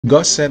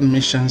God Sent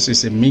Missions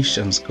is a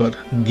missions God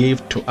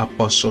gave to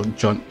Apostle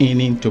John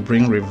Ennin to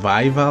bring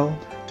revival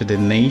to the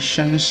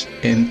nations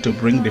and to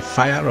bring the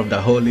fire of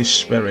the Holy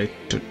Spirit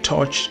to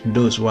touch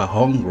those who are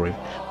hungry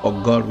for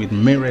God with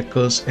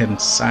miracles and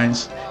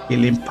signs,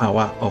 healing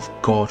power of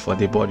God for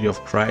the body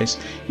of Christ.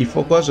 He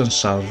focused on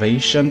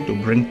salvation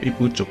to bring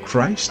people to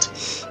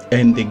Christ,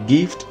 and the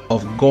gift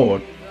of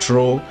God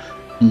through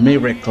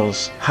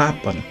miracles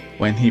happen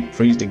when he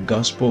preached the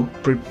gospel,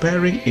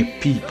 preparing a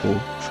people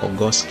for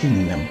God's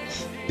kingdom.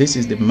 This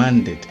is the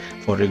mandate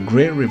for a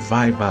great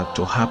revival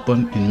to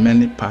happen in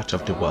many parts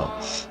of the world.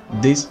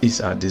 This is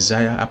our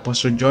desire.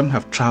 Apostle John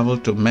have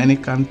traveled to many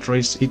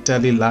countries,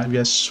 Italy,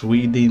 Latvia,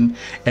 Sweden,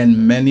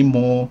 and many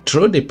more.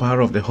 Through the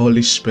power of the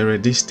Holy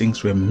Spirit, these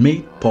things were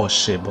made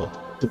possible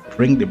to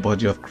bring the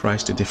body of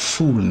Christ to the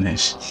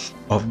fullness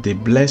of the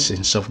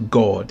blessings of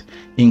God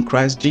in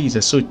Christ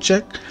Jesus. So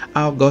check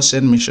out God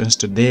Sent Missions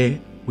today.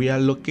 We are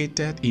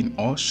located in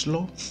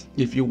Oslo.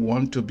 If you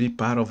want to be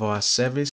part of our service,